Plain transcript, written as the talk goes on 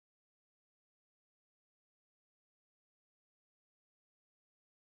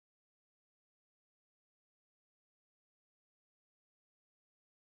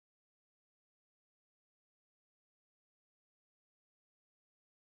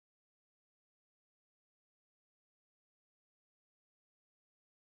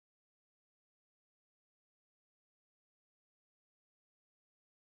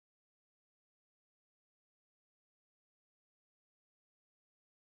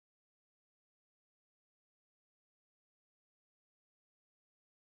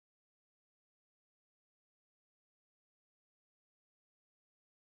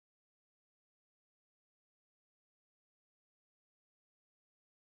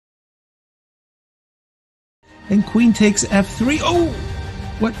And queen takes f3. Oh,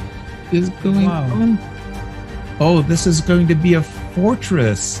 what is going on? Oh, this is going to be a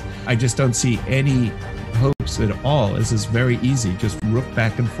fortress. I just don't see any hopes at all. This is very easy. Just rook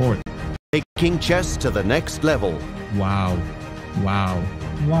back and forth. Taking chess to the next level. Wow. Wow.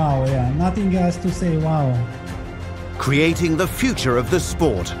 Wow, yeah. Nothing else to say. Wow. Creating the future of the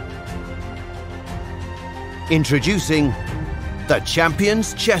sport. Introducing the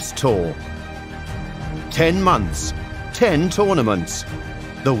Champions Chess Tour. 10 months, 10 tournaments.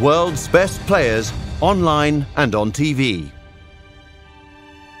 The world's best players online and on TV.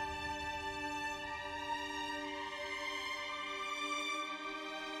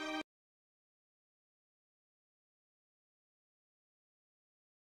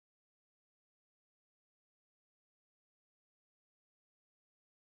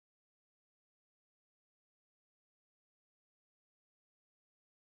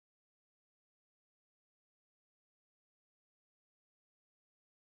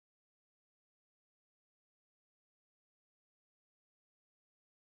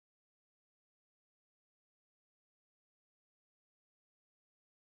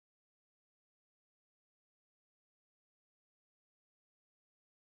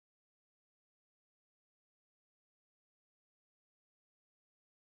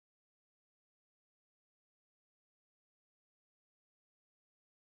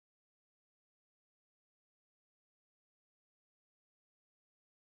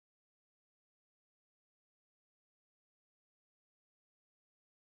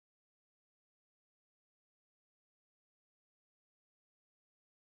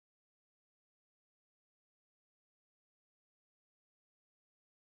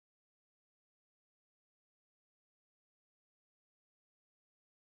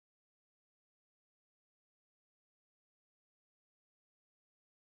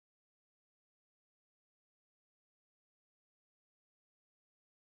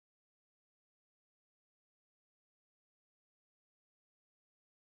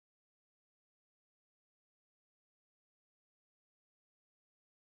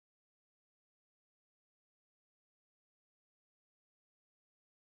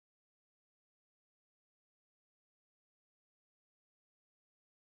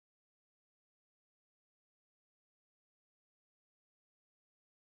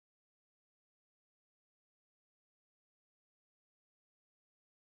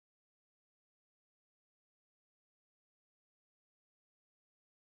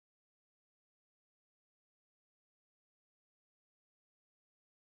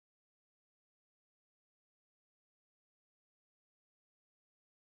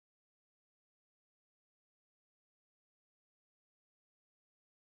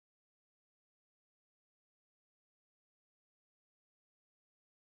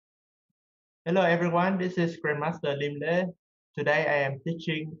 Hello everyone, this is Grandmaster Liem. Today I am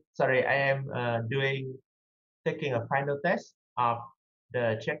taking a final test of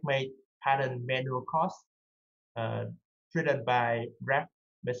the Checkmate pattern manual course uh, written by Brad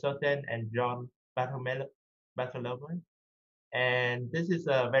Besotten and John Bartholomew. And this is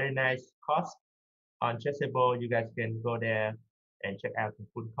a very nice course on Chessable. You guys can go there and check out the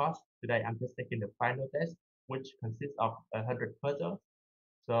full course. Today I'm just taking the final test, which consists of 100 puzzles.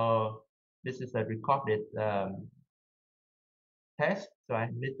 So this is a recorded test, so I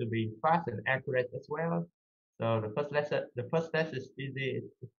need to be fast and accurate as well. So the first test is easy.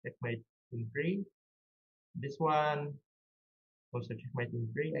 It's checkmate in three. This one also checkmate in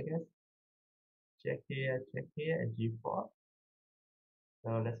three, I guess. Check here, and G4.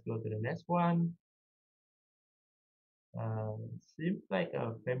 So let's go to the next one. Seems like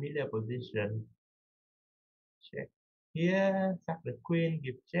a familiar position. Check here, sack the queen,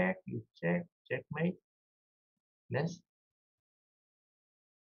 give check, checkmate. Next.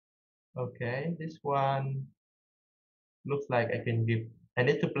 Okay, this one looks like I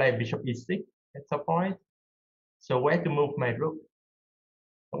need to play bishop e6 at some point. So where to move my rook?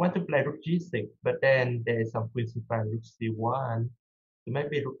 I want to play rook g6, but then there is some queen c5, rook c1. So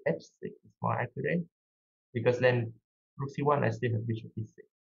maybe rook h6 is more accurate, because then rook c1 I still have bishop e6.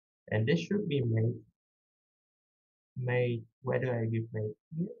 And this should be mate. Mate, where do I give mate?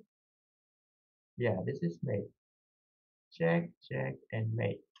 Here? Yeah, this is mate. Check, and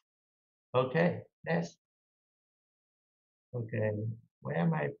mate. Okay, next. Okay, where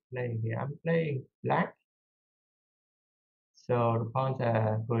am I playing here? I'm playing black. So the pawns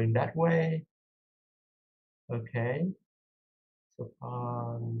are going that way. Okay. So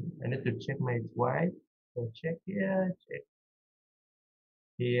I need to check my white. So check here,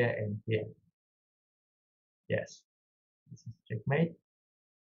 and here. Yes, this is checkmate.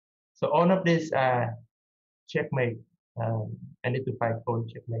 So all of these are checkmate. I need to find pawn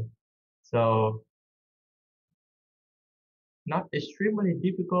checkmate. So not extremely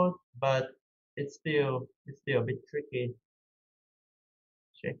difficult, but it's still a bit tricky.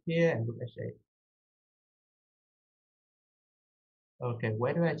 Check here and look at shape. Okay,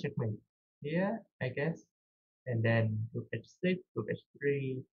 where do I checkmate? Here, I guess. And then look at 6, look at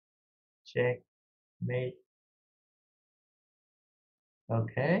 3, check, mate.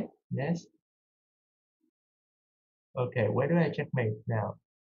 Okay, next. Okay, where do I checkmate now?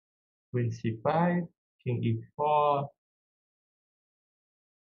 Queen c5, king e4,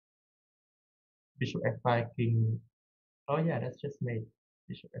 bishop f5, king. Oh yeah, that's just mate.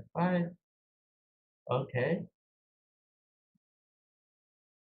 Bishop f5. Okay.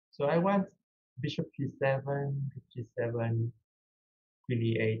 So I want bishop g7, rook g7, queen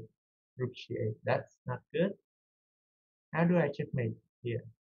e8, rook g8. That's not good. How do I checkmate here?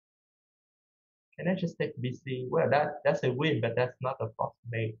 Can I just take bc? Well, that's a win, but that's not a false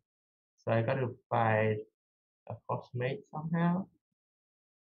mate. So I got to find a false mate somehow.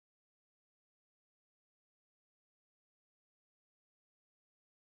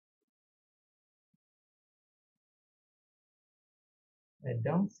 I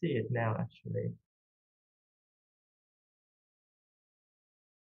don't see it now actually.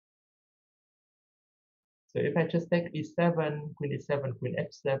 So if I just take e7, queen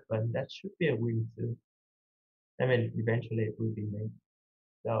f7, that should be a win too. I mean, eventually it will be made.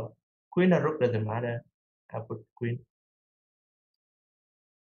 So queen or rook doesn't matter. I'll put queen.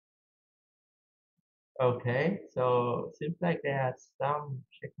 Okay, so seems like there are some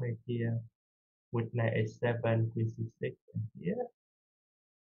checkmate here with knight a7, queen c6, and here.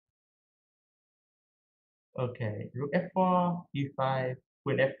 Okay, rook f4, e5,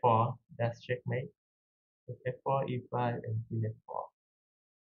 queen f4. That's checkmate. Rook f4, e5, and queen f4.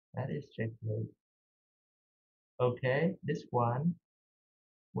 That is checkmate. Okay, this one.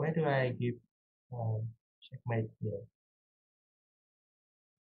 Where do I give checkmate here?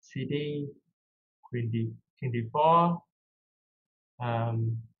 cd, queen d, king d4,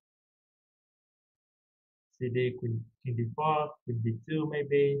 cd, queen, king d4, queen d2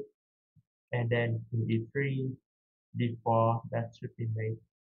 maybe, and then king e3, d4. That should be made.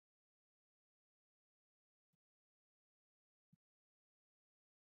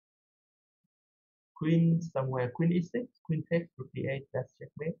 Queen somewhere, queen e6, queen takes, rook d8. That's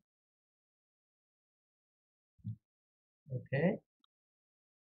checkmate. Okay.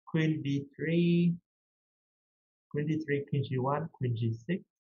 Queen d3, queen d3, king g1, queen g6.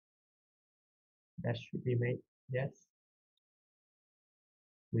 That should be made. Yes.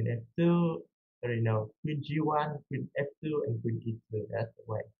 Queen f2. Sorry, no. Queen g1, queen f2, and queen e2. That's the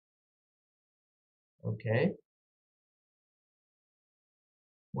way. Okay.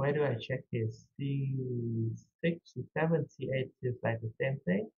 Where do I check this? C6, C7, C8 is like the same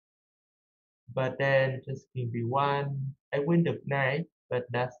thing. But then just king b1. I win the knight, but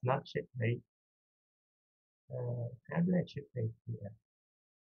that's not checkmate. How do I checkmate here?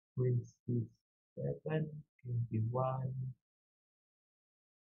 Queen c7, king b1.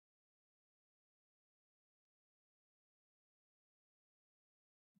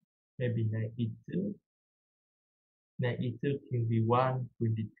 Maybe knight e2. Knight e2, king b1,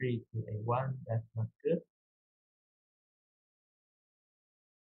 queen d3, king a1. That's not good.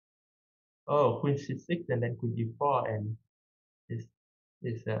 Oh, queen c6 and then queen e4, and this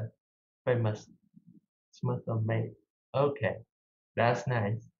is a famous Smith mate. Okay, that's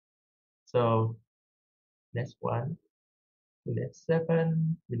nice. So next one, queen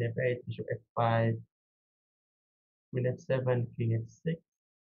f7, queen f8, bishop f5, queen f7, king f6,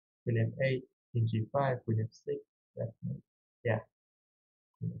 queen f8, king g5, queen f6. That's nice. Yeah,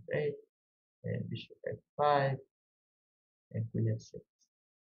 queen f8 and bishop f5 and queen f6.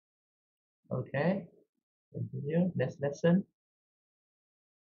 Okay, continue. Next lesson.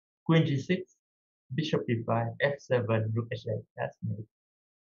 Queen g6, bishop b5, f7, rook h8. That's mate.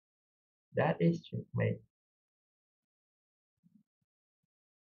 That is checkmate.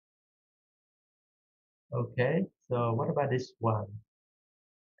 Okay, so what about this one?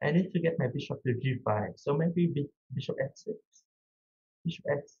 I need to get my bishop to g5. So maybe bishop f6. Bishop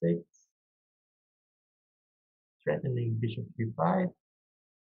f6. Threatening bishop g5.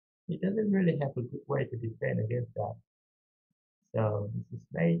 He doesn't really have a good way to defend against that. So this is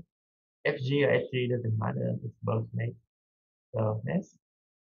mate. Fg or fg doesn't matter. It's both mate. So next.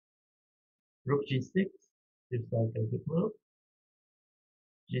 Rook g6. Seems like a good move.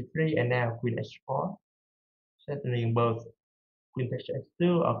 G3 and now queen h4. Threatening both queen takes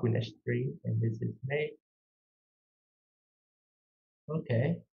h2 or queen h3, and this is mate.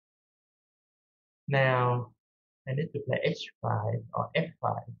 Okay. Now I need to play h5 or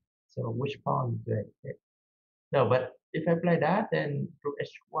f5. So which pawn do I take? No, but if I play that, then rook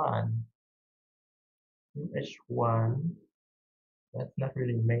h1, rook h1, that's not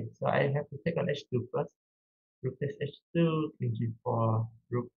really mate. So I have to take on h2 first. Rook takes h2, king g4,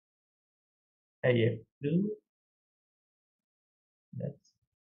 rook af2. That's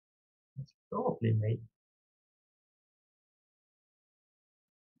probably mate.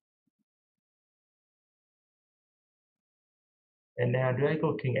 And now do I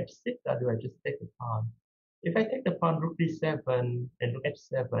go king f6 or do I just take the pawn? If I take the pawn rook d7 and rook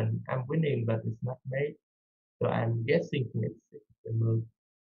h7, I'm winning, but it's not mate. So I'm guessing king f6 is the move,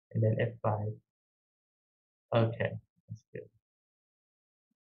 and then f5. Okay, that's good.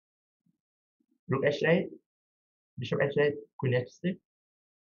 Rook h8, bishop h8, queen h6,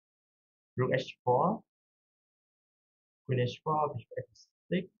 rook h4, queen h4, bishop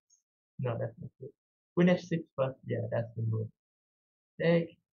f6. No, that's not good. Queen h6 first. Yeah, that's the move.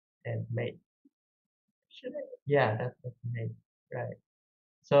 Take and mate. Should I? Yeah, that's mate. Right.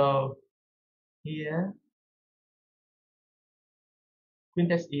 So here, queen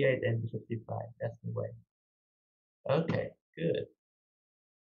takes e8 and bishop c5. That's the way. Okay, good.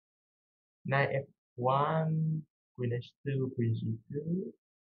 Knight f1, queen h2, queen g2.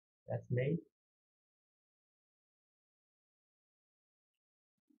 That's mate.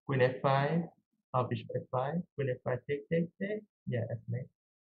 Queen f5, or bishop f5. Queen f5, take. Yeah, that's mate.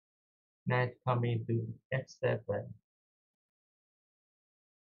 Knight coming to f7.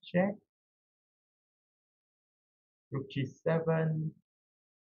 Check. Rook g7,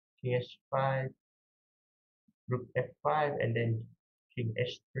 king h5, rook f5, and then king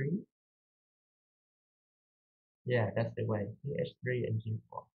h3. Yeah, that's the way. King h3 and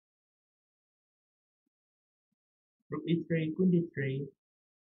g4. Rook e3, queen d3,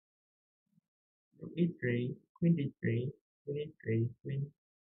 rook e3, queen d3, queen e3, queen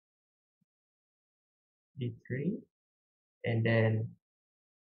d3, and then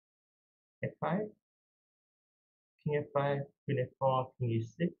f5, king f5, queen f4, king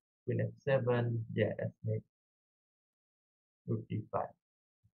e6, queen f7. Yeah, that's mate. Rook d5.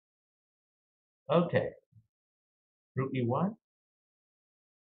 Okay, rook e1,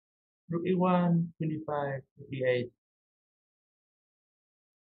 rook e1, queen d5, rook e8,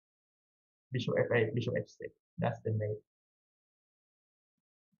 bishop f8, bishop f6. That's the mate.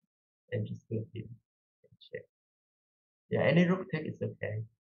 And just go here and check. Yeah, any rook take is okay.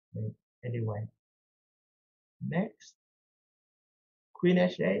 Anyway, next, queen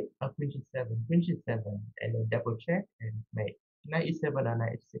h8 or queen g7, and then double check and mate. Knight e7 or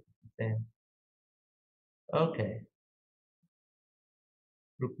knight h6 then. Okay,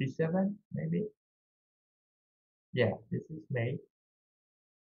 rook d7 maybe. Yeah, this is mate.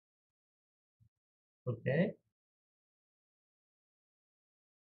 Okay,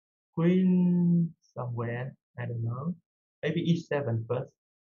 queen somewhere, I don't know. Maybe e7 first.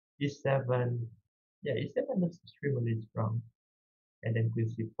 E7, yeah, e7 looks extremely strong. And then queen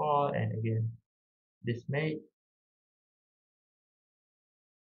c4, and again, this mate.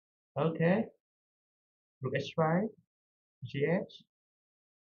 Okay, rook h5, gh,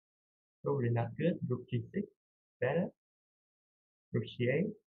 probably not good. Rook g6, better. Rook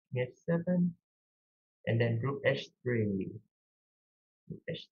g8, king h7, and then rook h3. Rook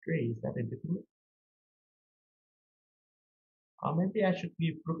h3, is that a good move? Or maybe I should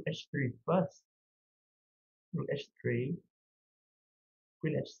give rook h3 first. Rook h3,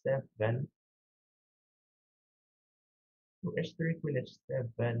 queen h7, rook h3, queen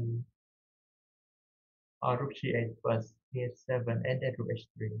h7, or rook g8 first, king h7, and then rook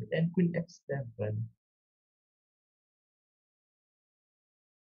h3, then queen f7.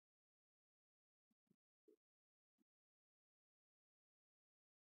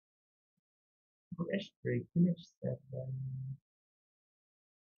 Rook h3, queen h7,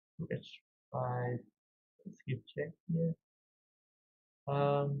 rook h5. Let's give check here.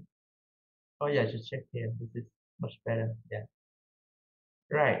 Oh yeah, just check here. This is much better. Yeah.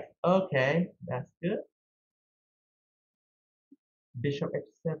 Right. Okay, that's good. Bishop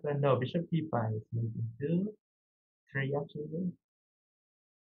f7. No, bishop d5 is moving 2, 3 actually.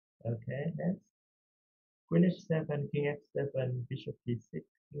 Okay, next. Queen h7, king f7, bishop d6,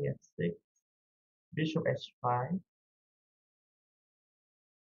 king f6, bishop h5,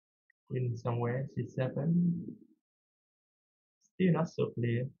 queen somewhere, c7. Still not so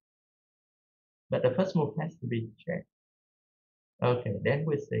clear. But the first move has to be checked. Okay, then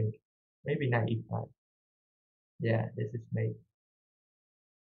we think maybe knight e5. Yeah, this is mate.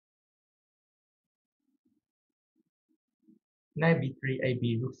 Knight b3,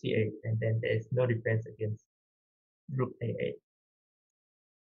 ab, rook c8, and then there is no defense against Rook A8.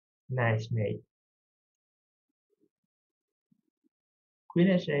 Nice mate. Queen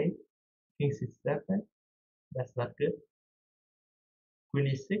H8. King C7. That's not good. Queen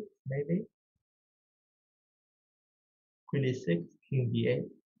E6 maybe. Queen E6. King D8.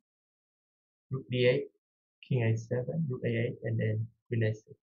 Rook D8. King A7. Rook A8. And then Queen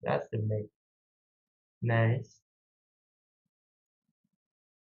A6. That's the mate. Nice.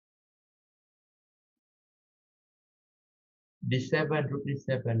 D7. Rook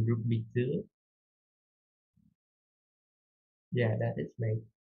D7. Rook B2. Yeah, that is mate.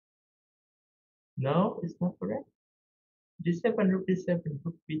 No, it's not correct. D7, Rook D7,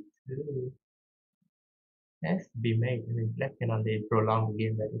 Rook B2. Has to be made. I mean, black can only prolong the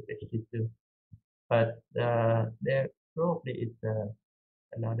game by Rook H2. But there probably is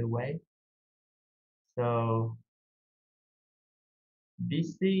another way. So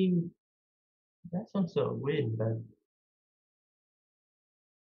this thing, that's also a win, but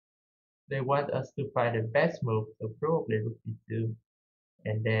they want us to find the best move, so probably Rook B2.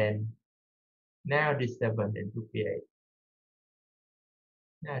 And then now D7 and Rook B8.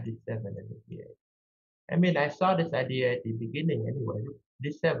 Now D7 and Rook B8. I mean, I saw this idea at the beginning anyway.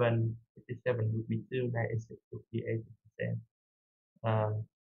 D7, D7, Rook B2, knight A6, Rook B8, um,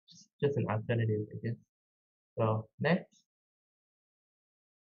 just an alternative, I guess. So next,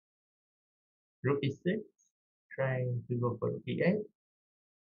 Rook E6, trying to go for Rook E8.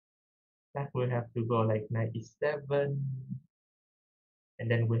 That will have to go like knight E7,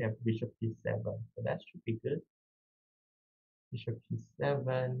 and then we have Bishop G7. So that should be good. Bishop G7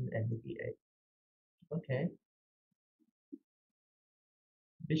 and Rook E8. Okay.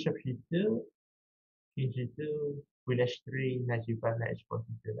 Bishop G2, King G2, Queen H3, Knight G5, Knight H4,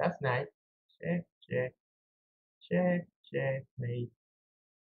 G2. That's nice. Check, check, check, checkmate.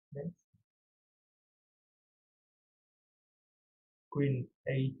 Next. Queen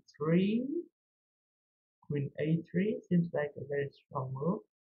A3. Queen A3 seems like a very strong move.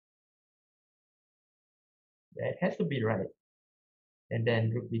 Yeah, it has to be right. And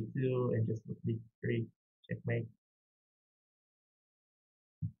then Rook B2 and just Rook B3. Checkmate.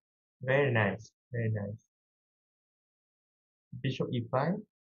 Very nice. Very nice. Bishop E5.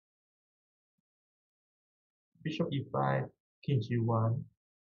 Bishop E5. King G1.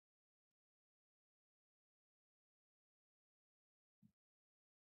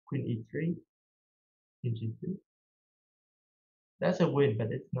 Queen E3. King G2. That's a win,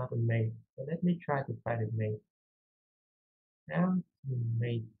 but it's not a mate. So let me try to find a mate. Now to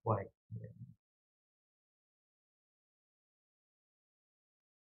mate white. Yeah.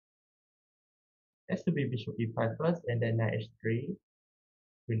 Has to be Bishop E5 first, and then Knight H3,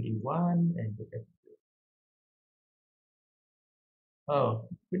 Queen E1, and Rook F2. Oh,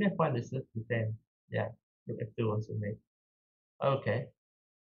 Queen F1 is just the same. Yeah, Rook F2 also mate. Okay.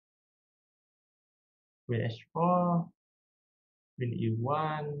 Queen H4, Queen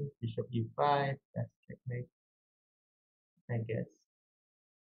E1, Bishop E5. That's checkmate, I guess.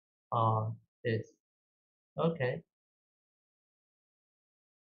 This. Okay.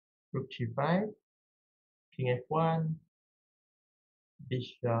 Rook G5, King F1,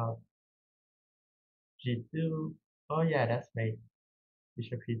 Bishop G2. Oh yeah, that's mate.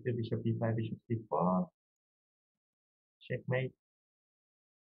 Bishop G2, Bishop E5, Bishop C4. Checkmate.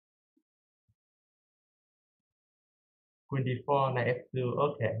 Queen D4, Knight F2.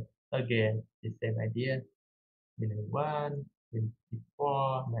 Okay. Again, the same idea. Queen A1, Queen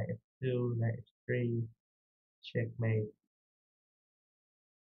D4, Knight F2, Knight F3. Checkmate.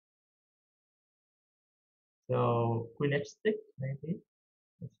 So Queen H6 maybe.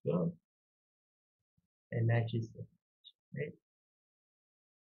 Let's go. And Knight G6. Checkmate.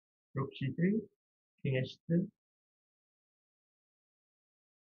 Rook G3, King H2.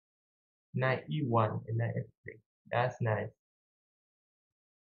 Knight E1 and Knight F3. That's nice.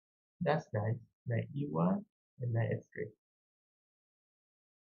 That's nice. Knight E1 and Knight F3.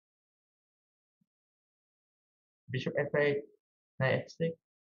 Bishop F8, Knight F6.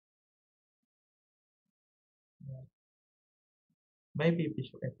 Maybe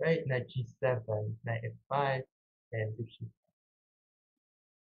Bishop F8, Knight G7, Knight F5, and Bishop.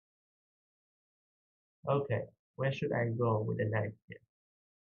 Okay, where should I go with the knight here?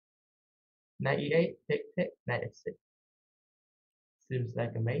 Knight E8, take, Knight F6. Seems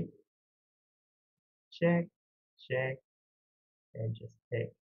like a mate. Check, check, and just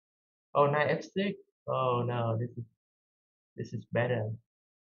take. Oh, Knight F6. Oh no, this is better.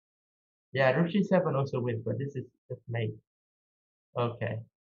 Yeah, Rook G7 also wins, but this is just mate. Okay,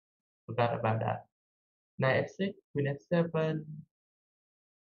 forgot about that. Knight F6, Queen F7,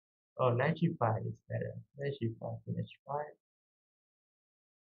 Oh, knight g5 is better. Knight g5 to h5.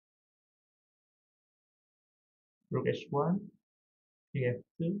 Rook h1. King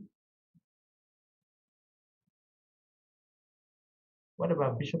f2. What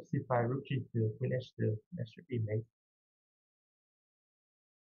about bishop c5, rook g2, queen h2? That should be mate.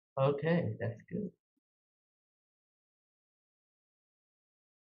 Okay, that's good.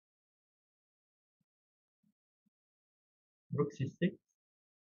 Rook c6,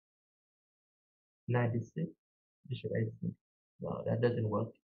 knight d6, bishop a6. No, that doesn't work.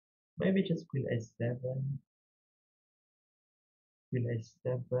 Maybe just queen a7, queen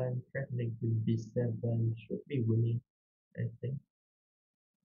a7, threatening queen b7 should be winning, I think.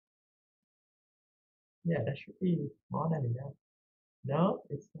 Yeah, that should be more than enough. No,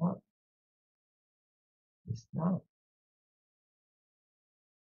 it's not. It's not.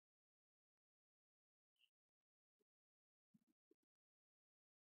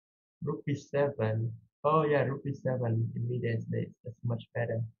 Rook b7. Oh yeah, rook b7 in median state. That's much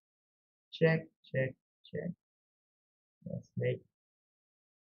better. Check, check, check. Let's make.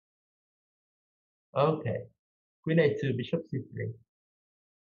 Okay. Queen a2, bishop c3.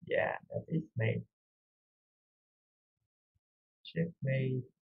 Yeah, that is made. Checkmate.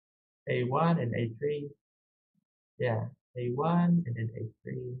 A1 and a3. Yeah, a1 and then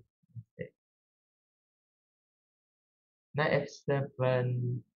a3. Okay. Knight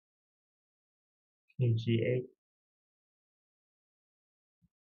f7, king g8.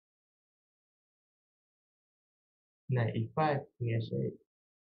 Knight e5, king h8.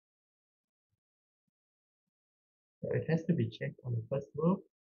 So it has to be checked on the first move.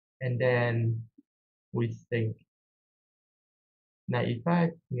 And then we think knight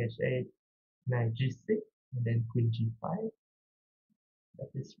e5, king h8, knight g6, and then queen g5. That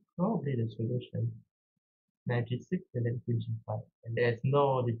is probably the solution. Knight g6 and then queen g5. And there's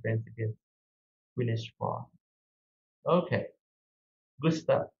no defense against queen h4. Okay, good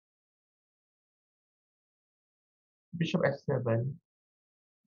stuff. Bishop f7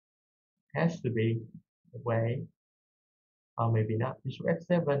 has to be the way, or maybe not. Bishop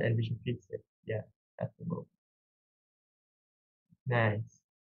f7 and bishop g6. Yeah, that's the move. Nice.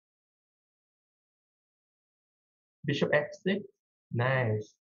 Bishop f6.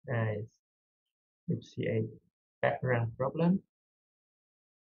 Nice, nice. Rook c8. Background problem.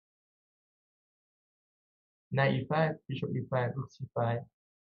 Knight e5, bishop e5, rook c5,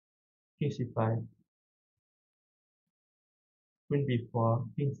 king c5, queen b4,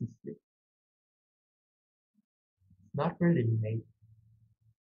 king c6. Not really mate.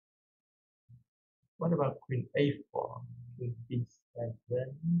 What about queen a4, queen b7?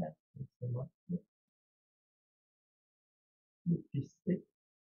 That's so much. Rook d6.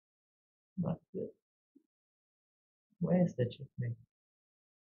 Not good. Where's the checkmate?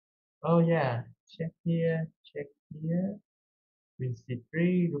 Oh yeah, check here, check here. Queen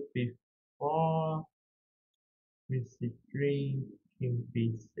c3, rook b4, queen c3, king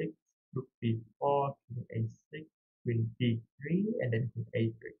b6, rook b4, king a6, queen d3, and then queen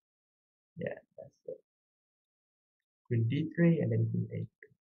a3. Yeah, that's it. Queen d3 and then queen a3.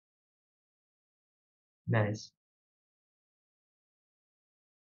 Nice.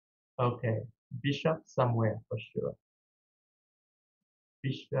 Okay, bishop somewhere for sure.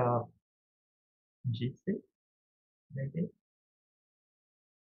 Bishop g6, maybe.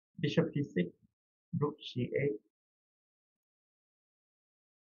 Bishop g6, rook g8.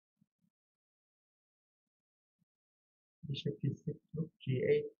 Bishop g6, rook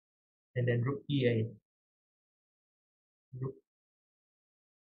g8, and then rook e8. Rook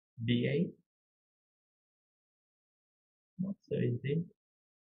d8. Not so easy.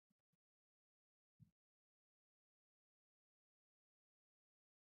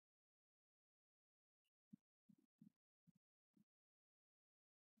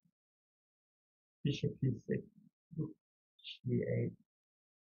 Bishop e6, rook g8.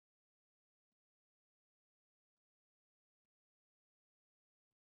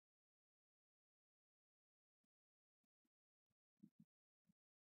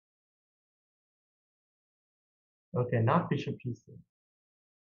 Okay, not bishop g6.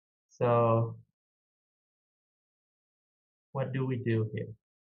 So what do we do here?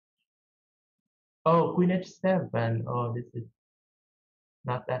 Oh, queen h7. Oh, this is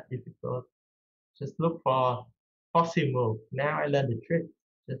not that difficult. Just look for foxy move. Now I learned the trick.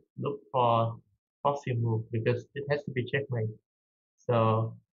 Just look for foxy move because it has to be checkmate.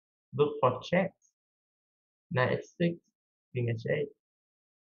 So look for checks. Knight h6, king h8.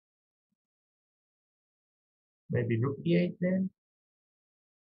 Maybe rook e8 then.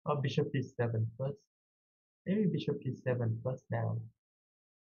 Or bishop d7 first. Maybe bishop d7 first now.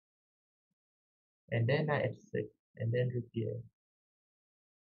 and then knight f6, and then rook d8.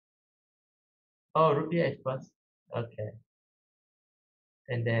 Oh, rook d8 first. Okay,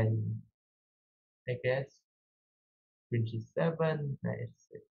 and then I guess queen g7, knight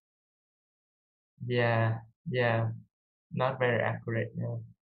f6. Yeah, yeah, not very accurate now.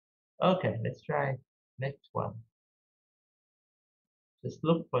 Okay, let's try next one. Just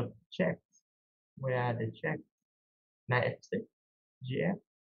look for checks. Where are the checks? Knight f6, gf.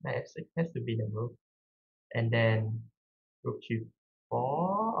 Knight f6 has to be the move, and then rook g4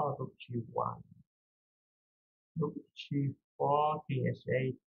 or rook g1. Rook g4, king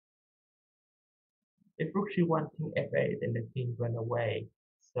h8. If rook g1, king f8, then the king run away.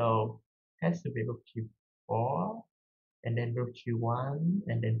 So has to be rook g4, and then rook g1,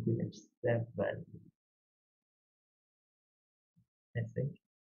 and then queen f7. I think.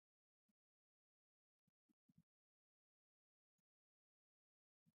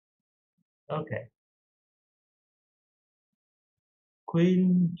 Okay.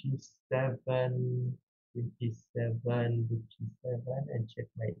 Queen g7, queen g7, rook g7, and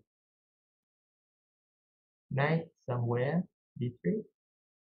checkmate. Knight somewhere, d3.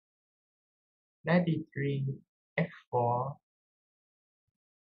 Knight d3, f4.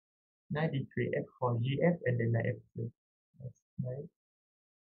 Knight d3, f4, gf, and then knight f2. That's nice.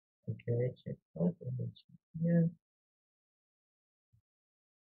 Okay, check first, and then check here.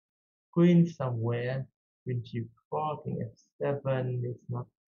 Queen somewhere, queen g4, king f7 is not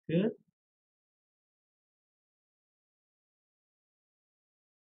good.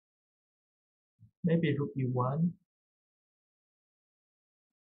 Maybe rook e1.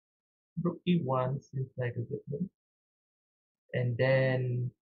 Rook e1 seems like a good move. And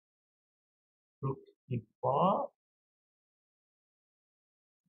then rook e4.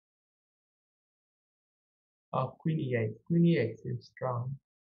 Or queen e8. Queen e8 seems strong.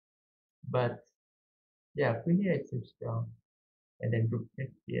 But yeah, queen e8 seems strong. And then rook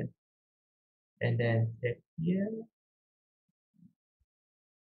takes here. And then take here.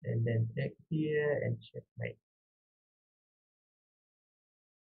 And then take here and checkmate.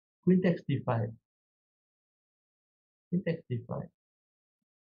 Queen takes d5. Queen takes d5.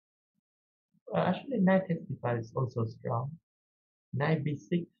 Actually, knight takes d5 is also strong. Knight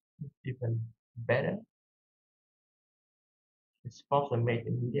b6 is even better. It's force a mate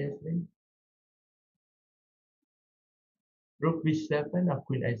immediately. Rook b7 or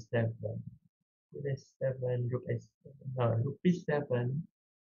queen a7. Queen a7, rook a7. No, rook b7,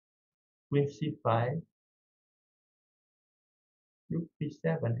 queen c5. Rook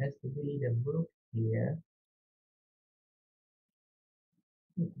b7 has to be the move here.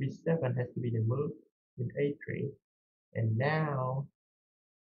 Rook b7 has to be the move with a3. And now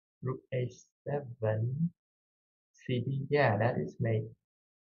rook a7, cd. Yeah, that is mate.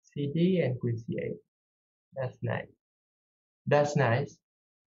 Cd and queen c8. That's nice. That's nice.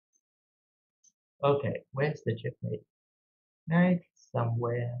 Okay, where's the checkmate? Knight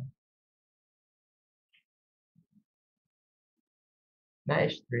somewhere.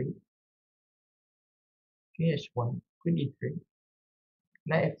 Knight h3. King h1. Queen e3.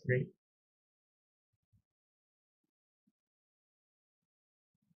 Knight f3.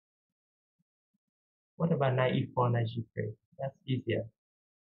 What about knight e4, knight g3? That's easier.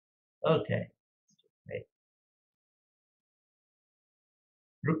 Okay. Checkmate.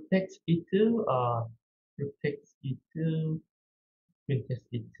 Rook takes e2 or rook takes e2, queen takes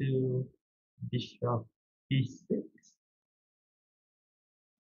e2, bishop e6,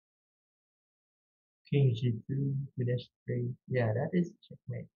 king g2, queen h3. Yeah, that is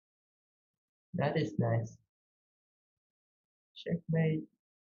checkmate. That is nice. Checkmate.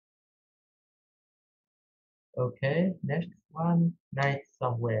 Okay, next one, knight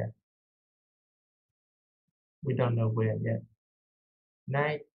somewhere. We don't know where yet.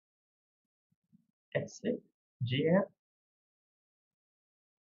 Knight f6, gf.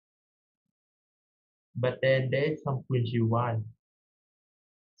 But then there's some queen g1.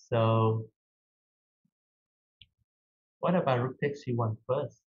 So what about rook takes c1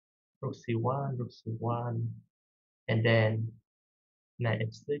 first? Rook c1, and then knight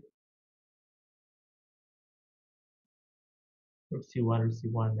f6. Rook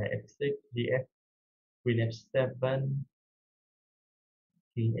c1, knight f6, gf, queen f7,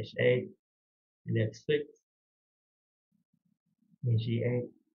 king h8, queen f6, king g8,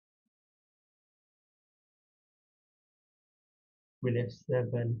 queen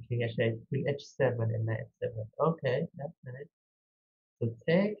f7, king h8, queen h7, and knight f7. Okay, that's nice. So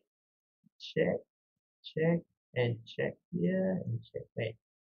take, check, check, and check here, and checkmate.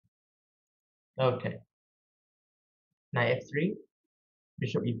 Okay. Knight f3,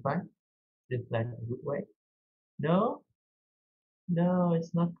 bishop e5, Seems like a good way. No, no,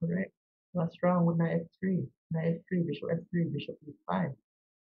 it's not correct. What's wrong with knight f3? Knight f3, bishop f3, bishop e5,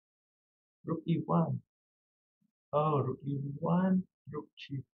 rook e1. Oh, rook e1, rook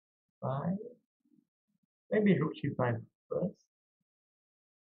g5. Maybe rook g5 first.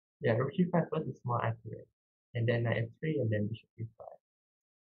 Yeah, rook g5 first is more accurate. And then knight f3 and then bishop e5.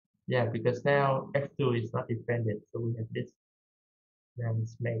 Yeah, because now f2 is not defended, so we have this. Now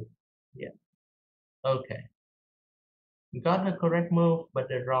it's made. Yeah. Okay. We got the correct move, but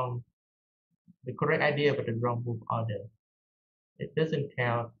the correct idea, but the wrong move order. It doesn't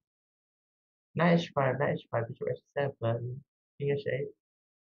count. Knight h5, knight h5, bishop h7, king h8,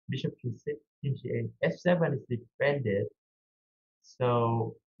 bishop g6, king g8. f7 is defended,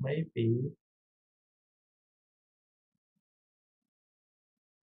 so maybe.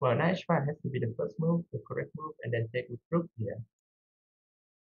 Well, knight h5 has to be the first move, the correct move, and then take with rook here.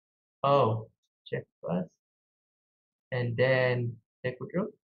 Oh, check first, and then take with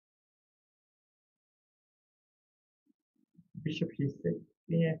rook. Bishop g6,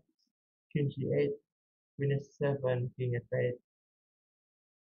 king f, king g8, queen h7, king f8.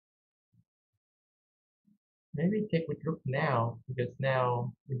 Maybe take with rook now, because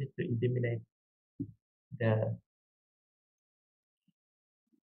now we need to eliminate the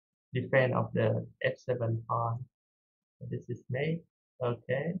defense of the f7 pawn. So this is made.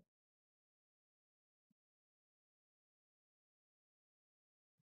 Okay.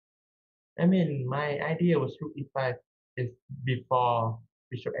 I mean, my idea was rook e5 is before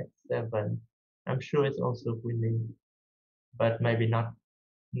bishop f7. I'm sure it's also winning, but maybe not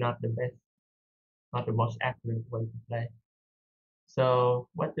the best, not the most accurate way to play. So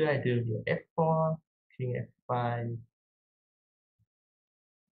what do I do here? f4, king f5,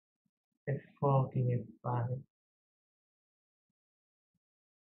 f4, king f5.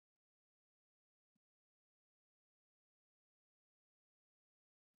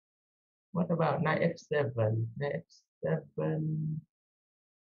 What about knight f7? Knight f7,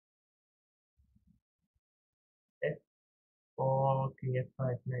 f4, king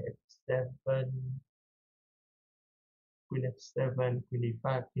f5, knight f7, queen f7, queen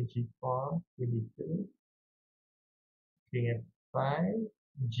e5, king g4, queen e2, king f5,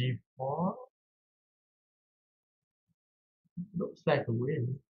 g4. Looks like a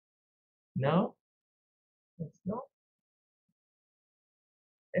win. No, it's not.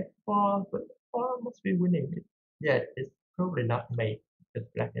 F4, but f4 must be winning. Yeah, it's probably not mate because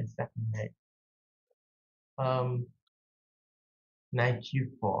black and second mate. Knight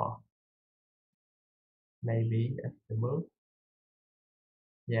g4. Maybe that's the move.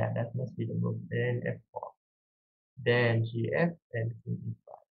 Yeah, that must be the move. Then f4. Then gf and king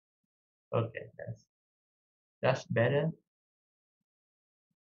e5. Okay, that's better.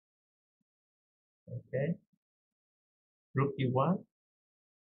 Okay. Rook e1.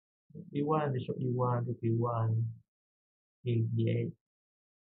 Rook e1, bishop e1, rook e1, king d8,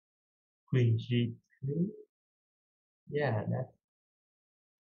 queen g3. Yeah,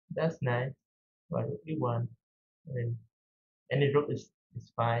 that's nice. But rook e1. And any rook is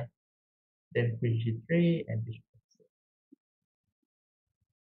fine. Then queen g3 and bishop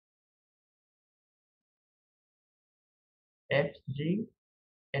f6. fg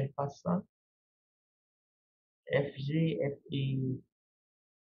and passant. fg, fe,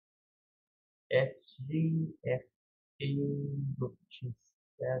 fg, fe, rook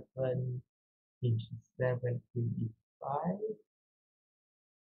g7, king g7, queen e5.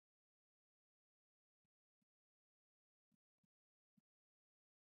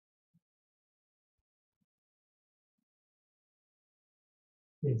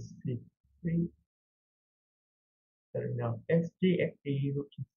 Queen c3. Sorry, no. fg, fe, rook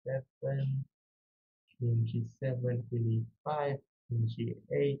g7, king g7, queen e5, king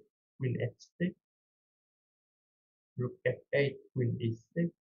g8, queen f6, rook f8, queen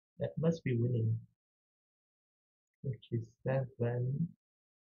e6. That must be winning. Rook g7.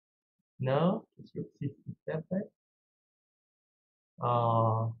 No, it's rook c7.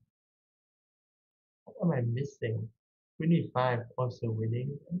 What am I missing? Queen e5 also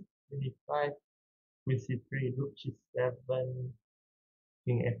winning. Queen e5, queen c3, rook g7,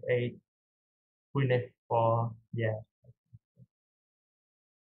 king f8, queen f4. Yeah,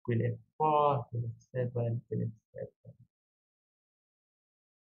 queen f4, queen f7, queen f7.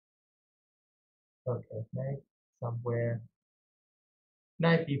 Okay, knight somewhere.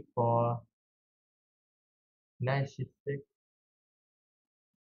 Knight b4, knight c6,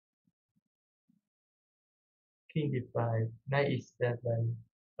 king d5, knight e7.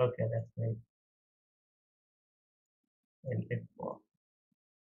 Okay, that's knight and f4.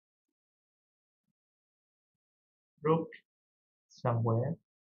 Rook somewhere.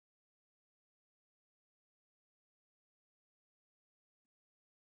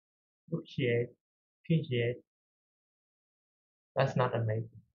 Rook g8, king g8. That's not a mate.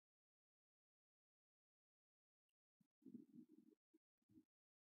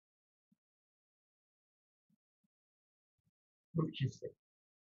 Rook g6.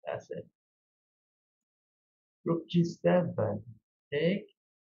 That's it. Rook g7. Take.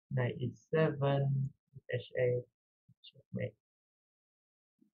 Knight e7. h8. Checkmate.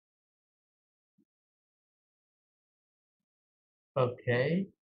 Okay.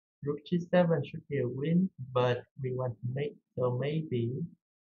 Rook g7 should be a win, but we want to make, so maybe,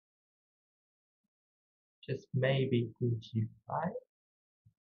 just maybe queen g5.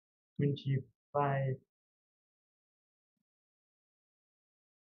 Queen g5.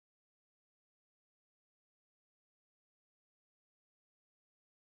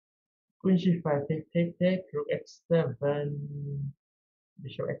 Queen g5, take, rook x7,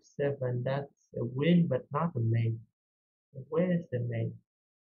 bishop x7, that's a win, but not a mate. Where is the mate?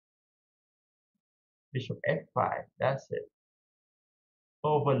 Bishop f5, that's it.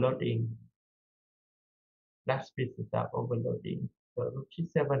 Overloading. Last piece is up, overloading. So rook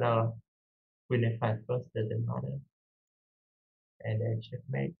g7 or queen f5 first doesn't matter. And then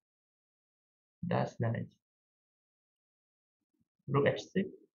checkmate. That's nice. Rook h6,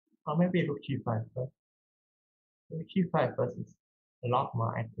 or maybe rook g5 first. Rook g5 first is a lot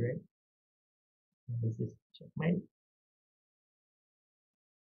more accurate. And this is checkmate.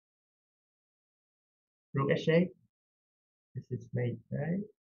 Rook h8. This is mate, right?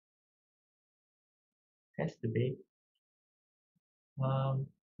 Has to be. Queen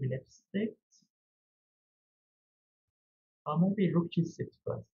f6. Or maybe rook g6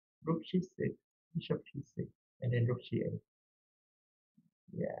 first. Rook g6, bishop g6, and then rook g8.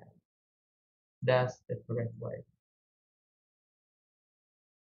 Yeah, that's the correct way.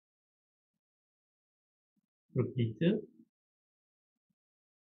 Rook d2,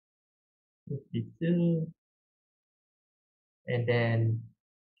 rook d2, and then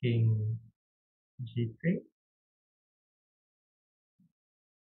king g3.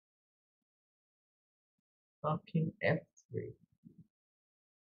 Or king f3.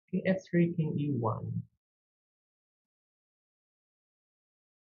 King f3, king e1.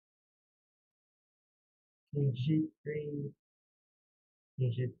 King g3.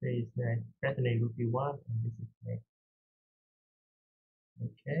 King g3 is nice. Threatening rook e1, and this is nice.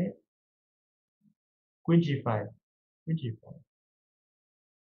 Okay. Queen g5. Queen g5.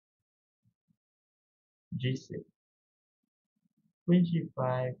 g6. Queen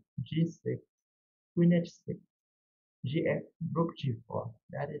g5, g6, queen h6, gf, rook g4.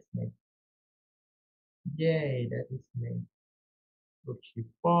 That is nice. Yay, that is nice. Rook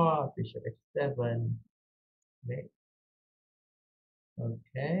g4, bishop h7. Nice.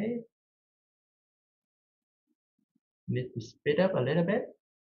 Okay. Need to speed up a little bit.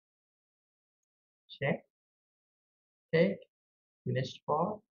 Check. Take. Queen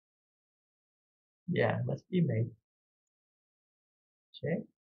h4. Yeah, must be made. Check.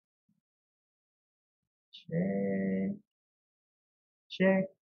 Check. Check.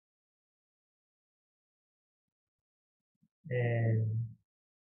 And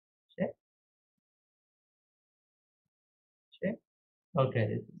check. Check. Okay,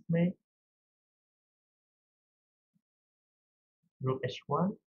 this is made. Rook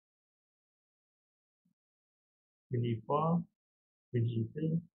h1. Queen e4. Queen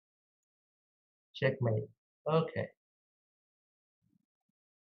g2. Checkmate. Okay.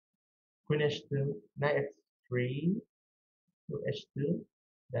 Queen h2. Knight f3. Rook h2.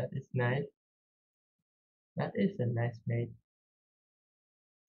 That is nice. That is a nice mate.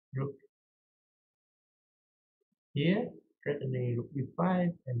 Rook here, threatening rook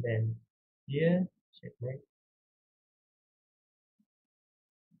e5, and then here, checkmate.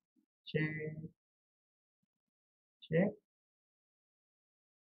 Check. Check.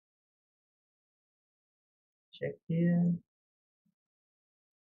 Check here.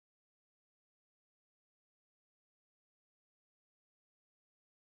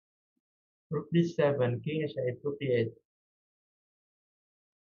 Rook d7, king h8, rook d8.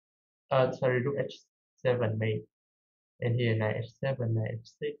 Sorry, rook h7 mate. And here knight h7, knight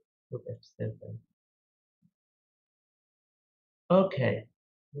f6, rook f7. Okay,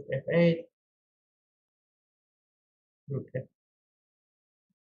 rook f8, rook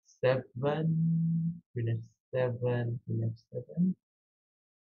f7, queen f7, queen f7,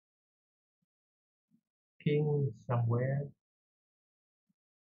 king somewhere.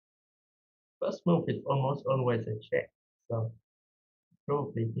 First move is almost always a check, so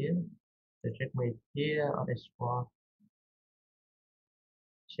probably here. The checkmate here on h4.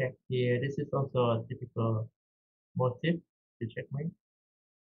 Check here. This is also a typical motif to checkmate.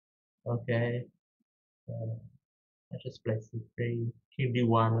 Okay. I just play c3. King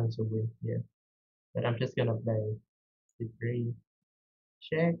d1 also win here. But I'm just gonna play c3.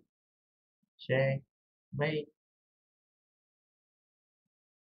 Check. Check. Mate.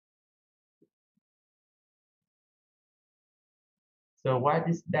 So why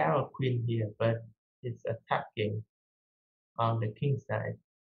this dial queen here? But it's attacking on the king side.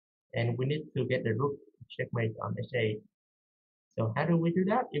 And we need to get the rook checkmate on h8. So how do we do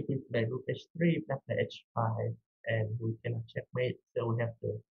that? If we play rook h3, black play h5, and we cannot checkmate, so we have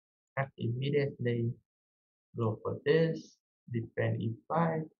to act immediately, go for this, defend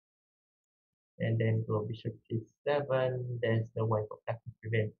e5, and then go bishop g7. There's no way for black to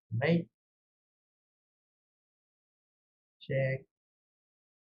prevent mate. Check,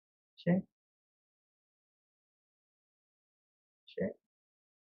 check, check.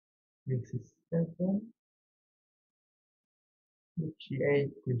 Queen c7, rook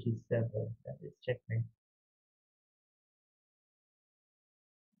g8, queen g7. That is checkmate.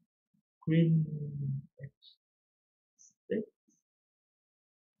 Queen h6,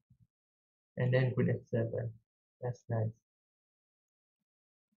 and then queen f7. That's nice.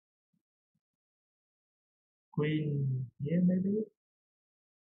 Queen here maybe?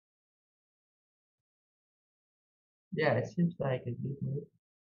 Yeah, it seems like a good move.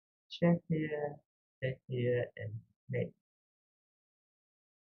 Check here, and mate.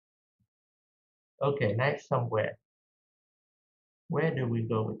 Okay, knight somewhere. Where do we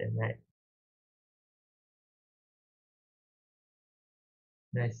go with the knight?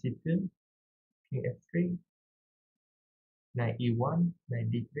 Knight c2, king f3, knight e1, knight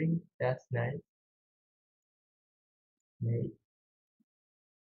d3. That's nice. Mate.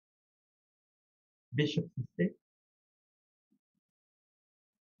 Bishop c6,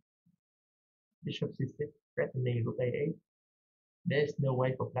 bishop c6, threatening rook a8. There's no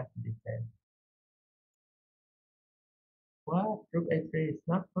way for black to defend. What? Rook a3 is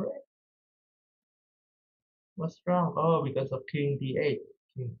not correct? What's wrong? Oh, because of king d8,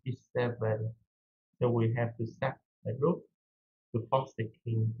 king e7. So we have to sack the rook to force the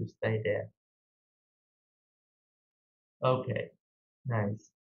king to stay there. Okay,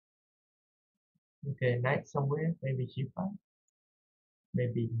 nice. Okay, knight somewhere, maybe g5,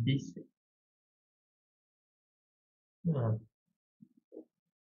 maybe d6.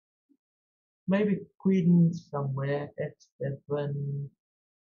 Maybe queen somewhere, f7.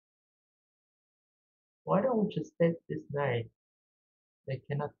 Why don't we just take this knight? They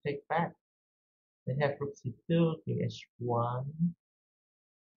cannot take back. They have rook c2, king h1.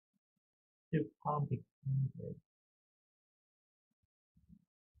 Too complicated.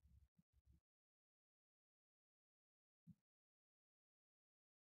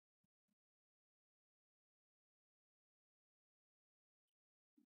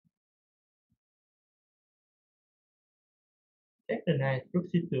 Take the knight, rook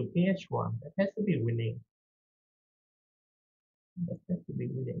c2, king h1. That has to be winning. That has to be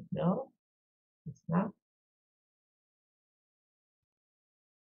winning. No, it's not.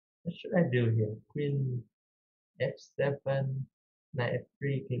 What should I do here? Queen f7, knight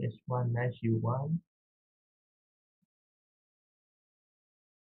f3, king h1, knight g1.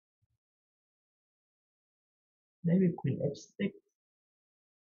 Maybe queen f6,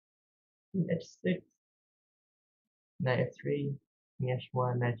 queen f6, knight f3, king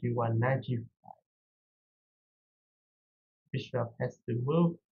h1, knight g1, knight g5. Bishop has to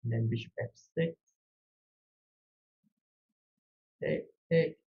move, and then bishop f6.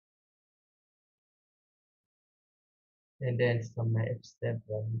 Take, and then some knight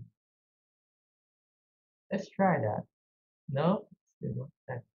f7. Let's try that. No, still not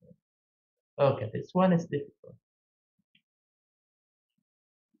that good. Okay, this one is difficult.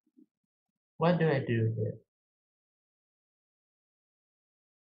 What do I do here?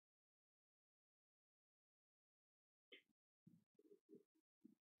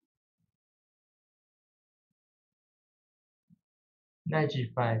 Knight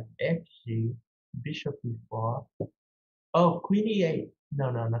g5, fg, bishop e4. Oh, queen e8.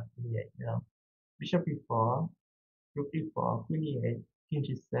 No, not queen e8. No, bishop e4, rook e4, queen e8, king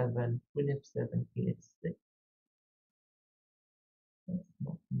g7, queen f7, king h6. That's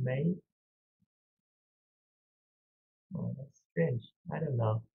not mate. Oh, that's strange. I don't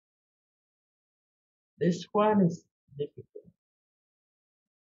know. This one is difficult.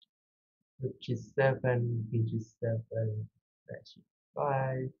 Rook g7, king g7, knight g5.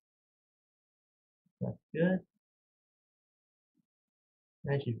 Not good.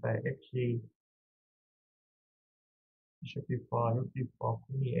 Knight g5, fg, bishop b4, rook b4,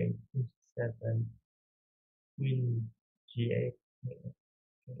 queen e8, queen c7, queen g8, king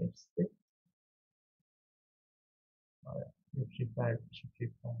f6, rook g5, bishop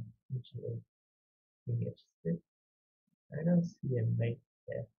g5, queen g8, king f6. I don't see a mate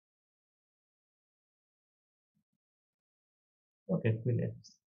there. Okay, queen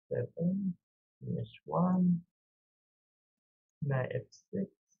f7, queen h1, knight f6. This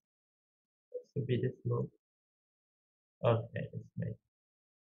will be this move. Okay, it's mate.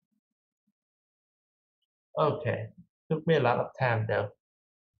 Okay, took me a lot of time though.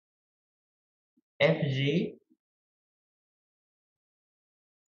 Fg,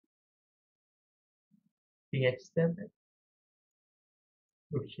 king h7,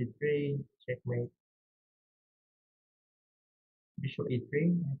 rook g3, checkmate, bishop e3,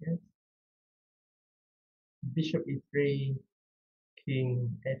 I guess. Bishop e3,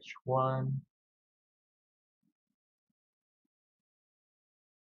 king h1,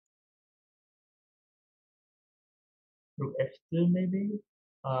 rook f2 maybe,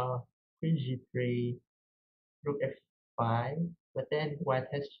 queen g3, rook f5, but then white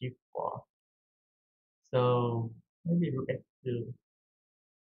has g4, so maybe rook f2,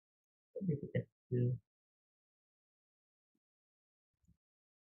 maybe rook f2,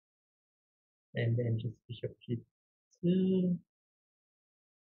 and then just bishop g2,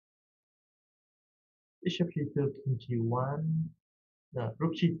 bishop g2, king g1, no,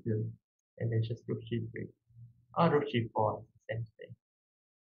 rook g2, and then just rook g3, or rook g4, same thing.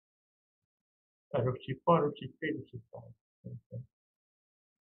 Rook g4, rook g3, rook g5.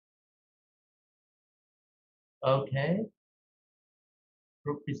 Okay.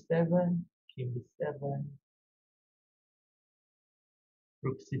 Rook b7, king b7,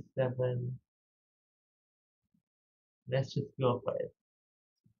 rook c7. Let's just go for it.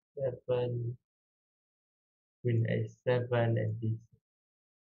 7, queen a7, and this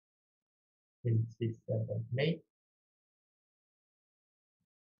queen c7. Mate.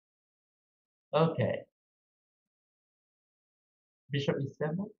 Okay. Bishop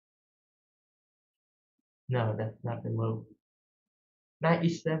e7. No, that's not the move. Knight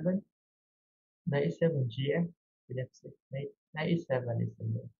e7. Knight e7, gf. Queen f6. Mate. Knight e7 is the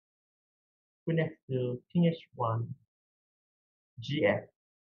move. Queen f2, king h1, gf.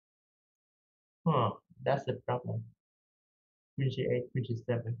 Huh, that's the problem. Queen g8, queen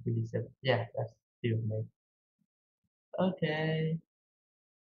g7, queen d7. Yeah, that's still mate. Okay.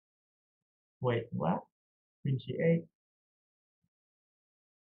 Wait, what? Queen g8.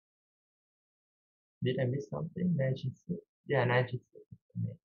 Did I miss something? 96. Yeah, 96.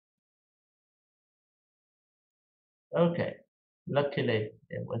 Okay. Luckily,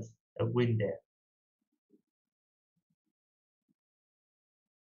 there was a win there.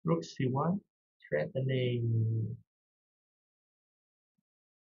 Rook c1, threatening.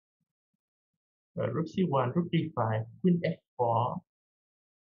 Rook c1, rook d5, queen f4.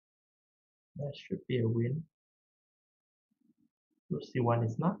 That should be a win. Rook c1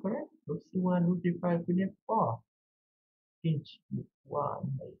 is not correct. Rook c1, rook d5, queen f4. King g1,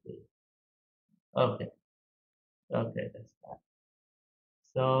 maybe. Okay. Okay, that's that.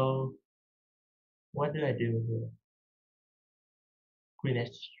 So, what do I do here? Queen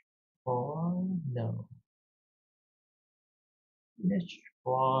h4? No. Queen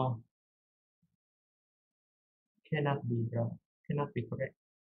h4 cannot be wrong. Cannot be correct.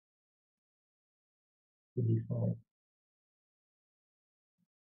 Queen d5.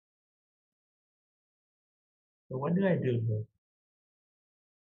 So what do I do here?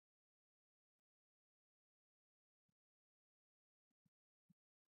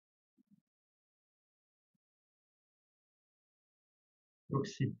 Rook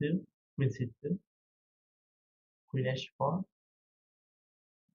c2, queen c2, queen h4.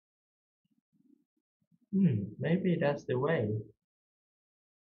 Maybe that's the way.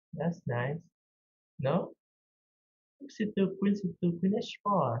 That's nice. No? Rook c2, queen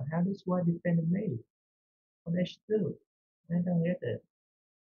h4. How does white defend me on h2? I don't get it.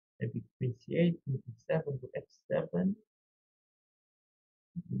 Maybe queen c8, queen c7, rook f7.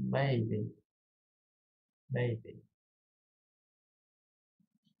 Maybe. Maybe.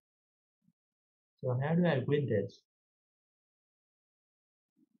 So how do I win this?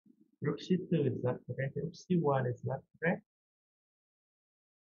 Rook c2 is not correct. Rook c1 is not correct.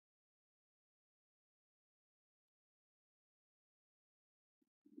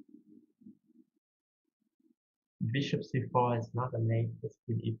 Bishop c4 is not a mate. It's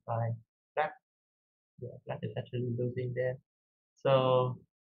queen e5. Black, yeah, black is actually losing there. So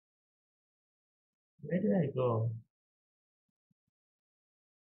where did I go?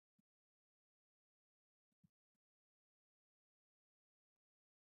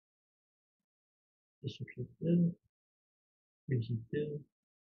 bishop c2, queen g2.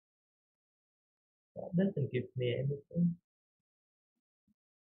 That doesn't give me anything.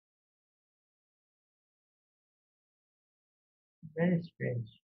 Very strange.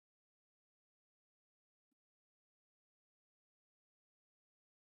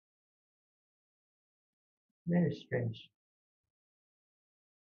 Very strange.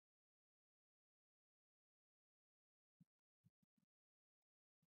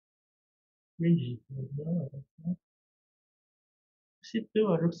 Queen g2, no, that's not. c2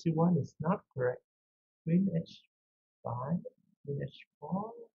 or rook c1 is not correct. Queen h5, queen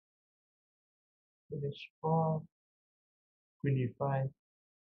h4, queen h4, queen e5,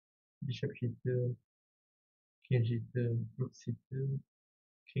 bishop g2, king g2, rook c2,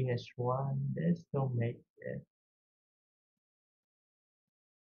 king h1. There's no mate there.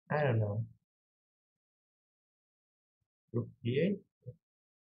 I don't know. Rook d8.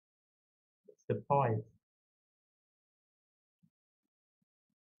 What's the point?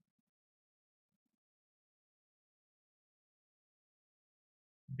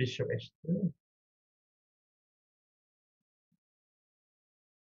 Bishop h2.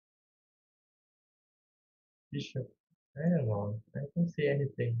 Bishop. I don't know. I don't see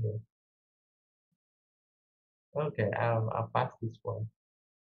anything here. Okay, I'll pass this one.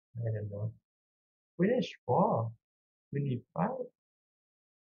 I don't know. Queen h4. Queen e5.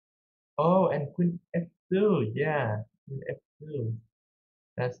 Oh, and queen f2. Yeah, queen f2.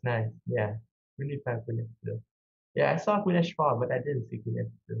 That's nice. Yeah, queen e5, queen f2. Yeah, I saw queen h4, but I didn't see queen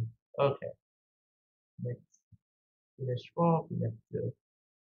f2. Okay, next. Queen h4, queen f2,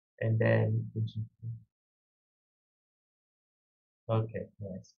 and then queen g2. Okay,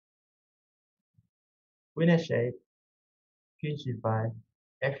 nice. Queen h8, king g5,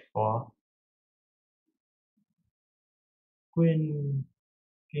 f4, queen,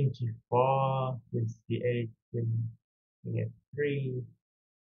 king g4, queen c8, queen f3.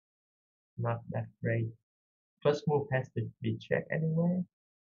 Not that great. First move has to be checked anyway.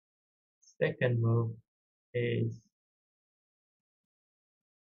 Second move is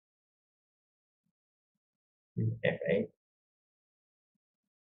queen f8,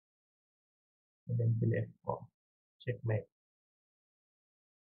 and then queen f4. Checkmate.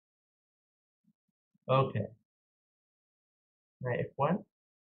 Okay. Knight f1,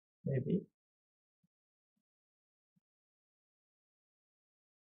 maybe.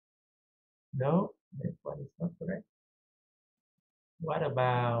 No, knight f1 is not correct. What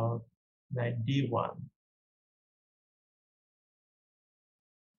about knight d1?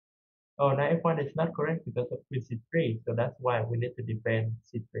 Oh, knight f1 is not correct because of queen c3, so that's why we need to defend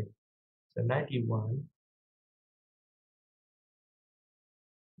c3. So knight d1,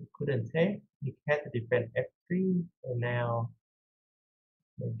 we couldn't take. We had to defend f3, so now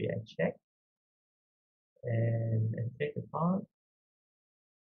maybe I check and take the pawn.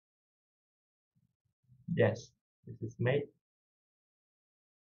 Yes, this is mate.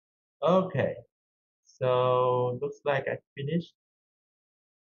 Okay, so looks like I finished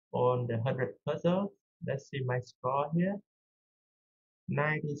on the 100 puzzles. Let's see my score here.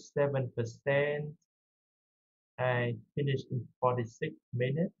 97%. I finished in 46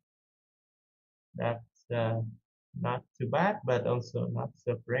 minutes. That's not too bad, but also not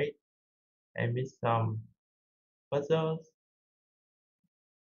so great. I missed some puzzles.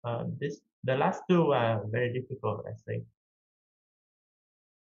 The last two are very difficult, I think.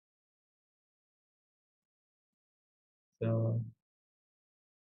 So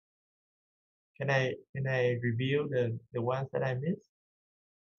can I review the ones that I missed?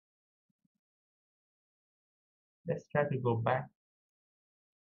 Let's try to go back.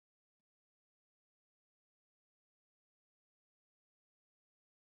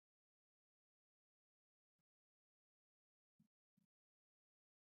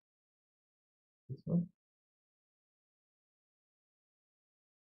 This one.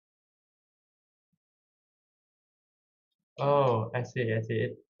 Oh, I see. I see.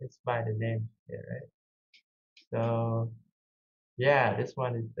 It's by the name here, right? So yeah, this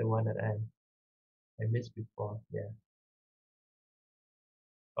one is the one that I missed before. Yeah.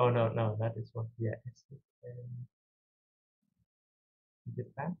 Oh no, no, not this one. Yeah, is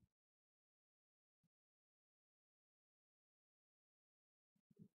it back?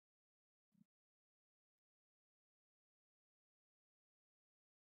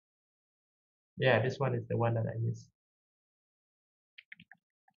 Yeah, this one is the one that I missed.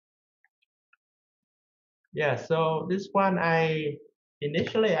 Yeah, so this one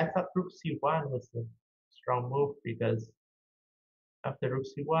initially I thought rook c1 was a strong move because after rook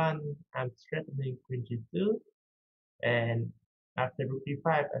c1 I'm threatening queen g2, and after rook d5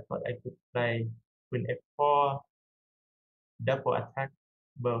 I thought I could play queen f4, double attack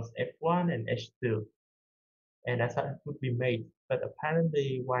both f1 and h2, and I thought it would be mate, but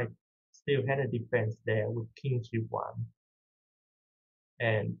apparently white still had a defense there with king g1,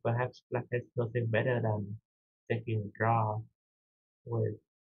 and perhaps black has nothing better than taking a draw with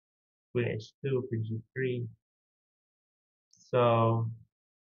queen h2, queen g3. So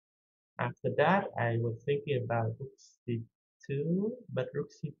after that, I was thinking about rook c2, but rook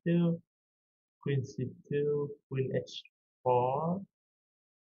c2, queen c2, queen h4.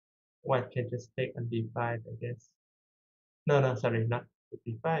 White can just take on d5, I guess. No, sorry, not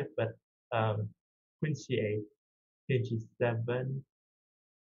d5, but queen c8, king g7,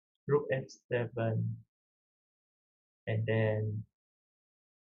 rook f7, and then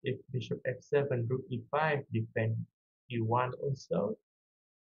if bishop f7, rook e5, defend e1 also.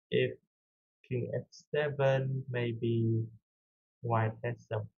 If king f7, maybe white has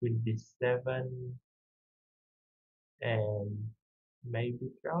some queen d7 and maybe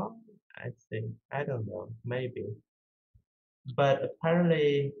draw. I think, I don't know, maybe. But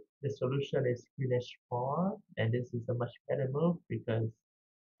apparently the solution is queen h4, and this is a much better move because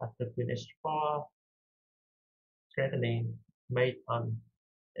after queen h4, threatening mate on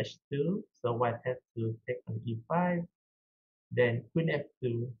h2, so white has to take on e5, then queen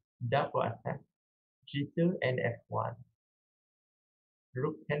f2, double attack g2 and f1.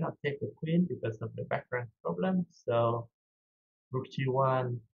 Rook cannot take the queen because of the background problem, so rook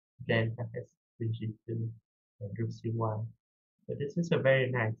g1, then has queen g2 and rook c1. So this is a very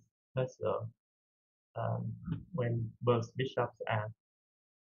nice puzzle. When both bishops are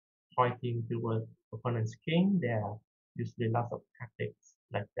pointing towards opponent's king, there are usually lots of tactics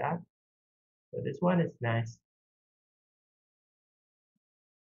like that. So this one is nice.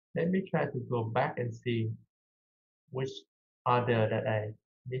 Let me try to go back and see which order that I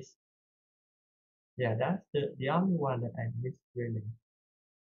missed. Yeah, that's the only one that I missed really.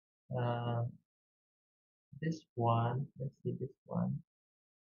 This one, let's see this one.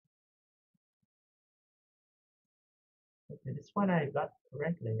 Okay, this one I got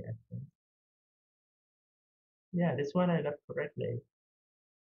correctly, I think. Yeah, this one I got correctly.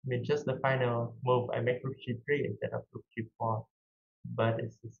 I mean, just the final move, I make rook g3 instead of rook g4, but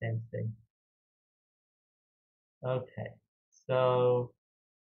it's the same thing. Okay, so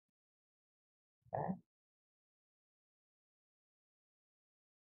back.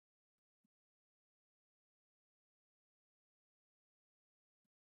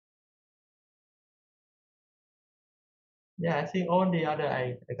 Yeah, I think all the other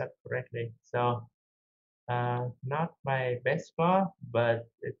I got correctly. So not my best score, but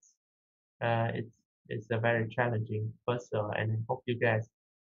it's a very challenging puzzle, and I hope you guys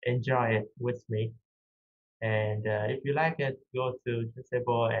enjoy it with me. And if you like it, go to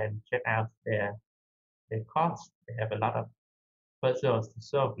Disable and check out their course. They have a lot of puzzles to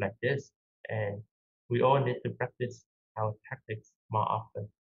solve like this, and we all need to practice our tactics more often.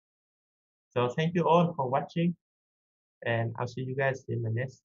 So thank you all for watching, and I'll see you guys in the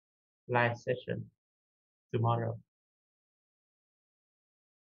next live session tomorrow.